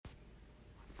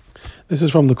This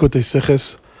is from Likutei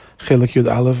Sichos, Chelik Yud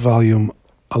Aleph, Volume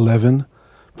 11,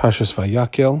 Parshas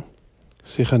Vayakel,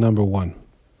 Sicha number 1.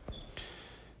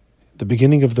 The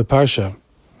beginning of the Parsha,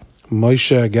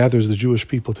 Moshe gathers the Jewish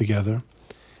people together,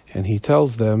 and he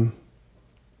tells them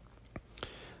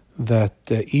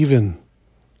that even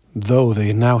though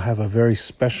they now have a very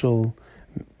special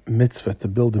mitzvah to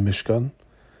build a Mishkan,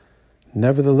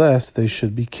 nevertheless they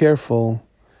should be careful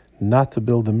not to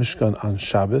build the Mishkan on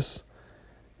Shabbos,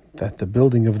 that the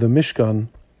building of the Mishkan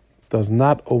does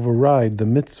not override the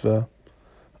mitzvah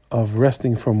of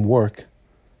resting from work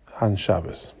on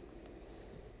Shabbos.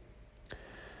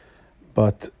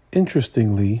 But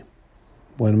interestingly,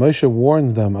 when Moshe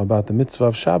warns them about the mitzvah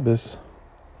of Shabbos,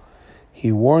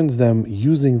 he warns them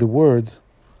using the words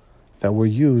that were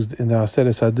used in the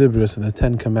Aseres HaDibros and the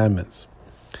Ten Commandments.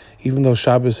 Even though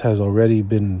Shabbos has already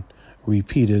been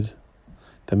repeated,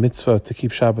 the mitzvah to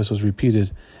keep Shabbos was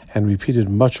repeated and repeated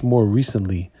much more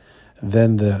recently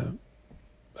than the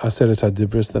Aseres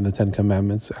HaDibros, than the Ten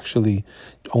Commandments, actually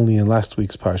only in last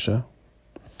week's Parsha.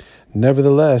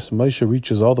 Nevertheless, Moshe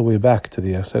reaches all the way back to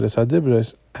the Aseres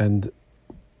HaDibros and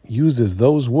uses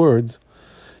those words,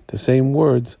 the same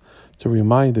words, to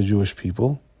remind the Jewish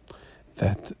people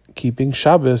that keeping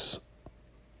Shabbos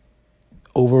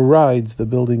overrides the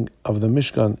building of the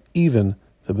Mishkan, even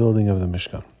the building of the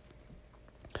Mishkan.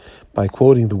 By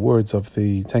quoting the words of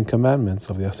the Ten Commandments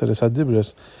of the Aseres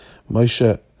HaDibros,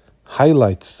 Moshe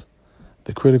highlights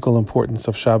the critical importance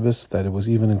of Shabbos, that it was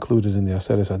even included in the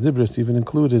Aseres HaDibros, even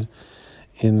included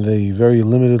in the very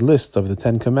limited list of the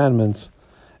Ten Commandments,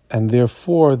 and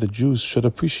therefore the Jews should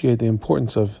appreciate the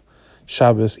importance of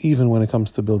Shabbos even when it comes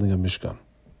to building a Mishkan.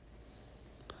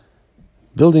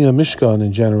 Building a Mishkan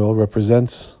in general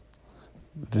represents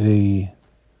the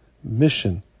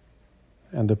mission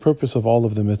and the purpose of all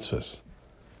of the mitzvahs,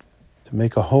 to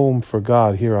make a home for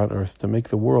God here on earth, to make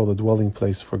the world a dwelling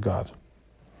place for God.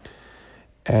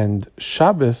 And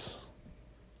Shabbos,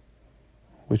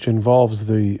 which involves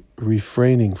the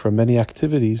refraining from many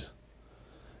activities,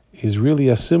 is really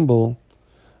a symbol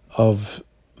of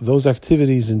those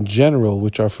activities in general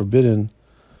which are forbidden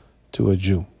to a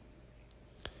Jew.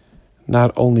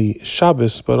 Not only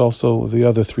Shabbos, but also the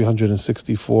other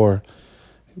 364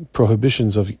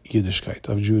 prohibitions of Yiddishkeit,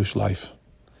 of Jewish life.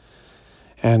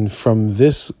 And from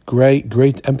this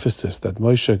great emphasis that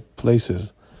Moshe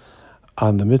places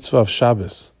on the mitzvah of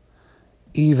Shabbos,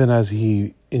 even as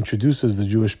he introduces the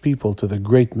Jewish people to the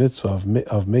great mitzvah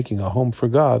of making a home for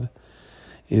God,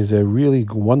 is a really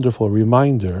wonderful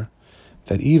reminder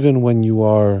that even when you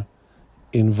are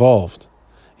involved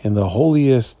in the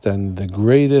holiest and the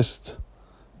greatest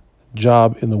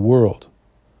job in the world,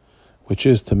 which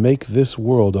is to make this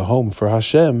world a home for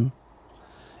Hashem,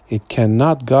 it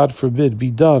cannot, God forbid,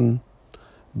 be done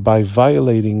by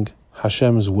violating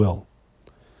Hashem's will.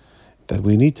 That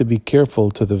we need to be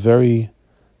careful to the very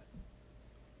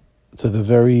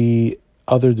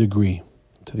other degree,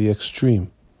 to the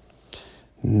extreme,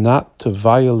 not to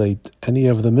violate any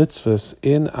of the mitzvahs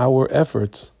in our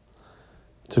efforts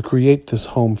to create this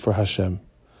home for Hashem,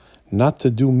 not to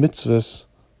do mitzvahs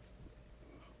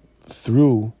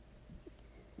through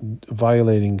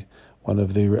violating one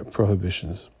of the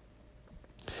prohibitions.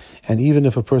 And even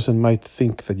if a person might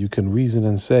think that you can reason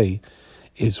and say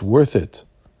it's worth it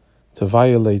to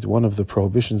violate one of the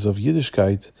prohibitions of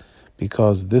Yiddishkeit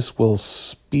because this will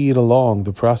speed along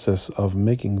the process of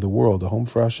making the world a home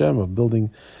for Hashem, of building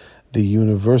the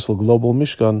universal global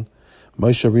Mishkan,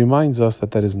 Moshe reminds us that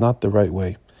that is not the right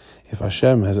way. If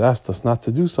Hashem has asked us not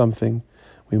to do something,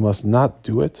 we must not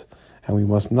do it, and we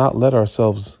must not let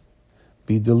ourselves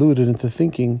be deluded into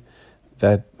thinking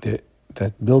that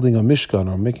that building a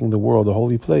Mishkan or making the world a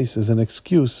holy place is an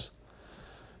excuse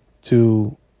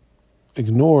to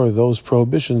ignore those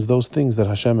prohibitions, those things that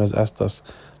Hashem has asked us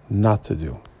not to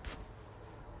do.